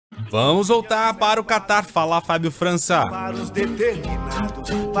Vamos voltar para o Catar. Fala, Fábio França.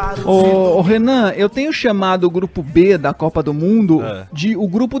 Ô Renan, eu tenho chamado o grupo B da Copa do Mundo de o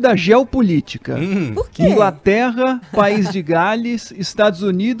grupo da geopolítica. Por quê? Inglaterra, País de Gales, Estados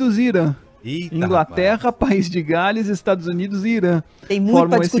Unidos e Irã. Eita, Inglaterra, rapaz. País de Gales, Estados Unidos e Irã. Tem muito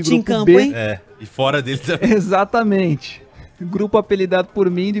Formam pra esse discutir em grupo campo, B. hein? E fora dele também. Exatamente. Grupo apelidado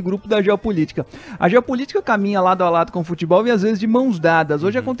por mim de grupo da geopolítica. A geopolítica caminha lado a lado com o futebol e às vezes de mãos dadas.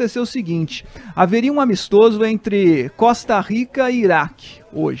 Hoje aconteceu o seguinte: haveria um amistoso entre Costa Rica e Iraque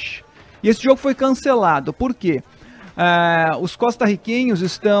hoje. E esse jogo foi cancelado. Por quê? Os costarriquenhos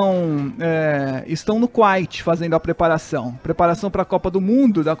estão no Kuwait fazendo a preparação. Preparação para a Copa do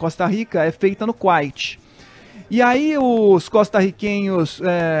Mundo da Costa Rica é feita no Kuwait. E aí os costarriquenhos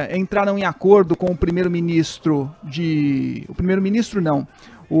entraram em acordo com o primeiro-ministro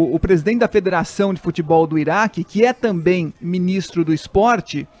o presidente da Federação de Futebol do Iraque, que é também ministro do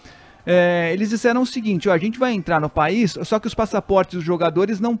esporte. Eles disseram o seguinte: a gente vai entrar no país, só que os passaportes dos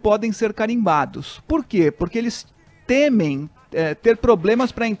jogadores não podem ser carimbados. Por quê? Porque eles temem ter problemas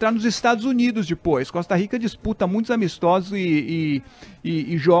para entrar nos Estados Unidos depois. Costa Rica disputa muitos amistosos e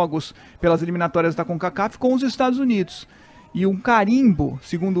jogos pelas eliminatórias da CONCACAF com os Estados Unidos. E um carimbo,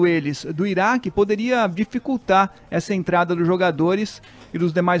 segundo eles, do Iraque poderia dificultar essa entrada dos jogadores e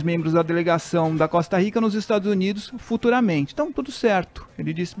dos demais membros da delegação da Costa Rica nos Estados Unidos futuramente. Então, tudo certo.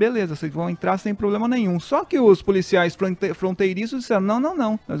 Ele disse, beleza, vocês vão entrar sem problema nenhum. Só que os policiais fronteiriços disseram,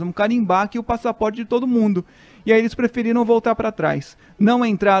 não, nós vamos carimbar aqui o passaporte de todo mundo. E aí eles preferiram voltar para trás. Não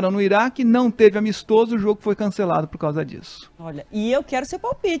entraram no Iraque, não teve amistoso, o jogo foi cancelado por causa disso. Olha, e eu quero seu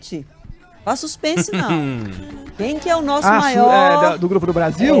palpite. Faz suspense, não. Quem que é o nosso maior... do Grupo do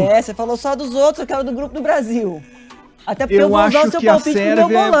Brasil? Você falou só dos outros, eu quero do Grupo do Brasil. Até porque eu vou acho usar o seu que a palpite pro meu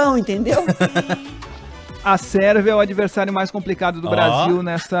bolão, entendeu? A Sérvia é o adversário mais complicado do Brasil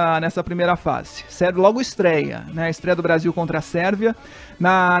nessa primeira fase. Sérvia logo estreia, né? A estreia do Brasil contra a Sérvia.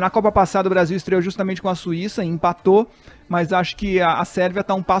 Na Copa passada o Brasil estreou justamente com a Suíça e empatou, mas acho que a Sérvia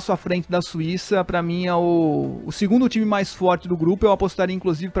está um passo à frente da Suíça. Para mim é o segundo time mais forte do grupo. Eu apostaria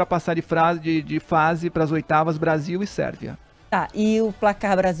inclusive para passar de fase para as oitavas, Brasil e Sérvia. Tá, e o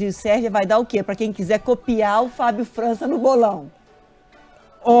placar Brasil e Sérvia vai dar o quê? Para quem quiser copiar o Fábio França no bolão.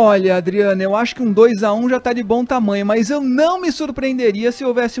 Olha, Adriana, eu acho que um 2-1 já tá de bom tamanho, mas eu não me surpreenderia se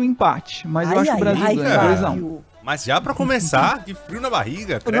houvesse um empate. Mas eu acho que o Brasil ganha 2-1. Mas já pra começar, que frio na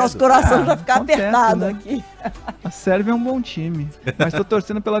barriga, O nosso coração já fica acontece, apertado, né? aqui. A Sérvia é um bom time, mas tô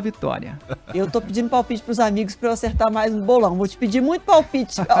torcendo pela vitória. Eu tô pedindo palpite pros amigos pra eu acertar mais no bolão. Vou te pedir muito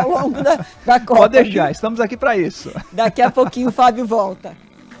palpite ao longo da Copa. Pode deixar, estamos aqui pra isso. Daqui a pouquinho o Fábio volta.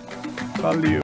 Valeu.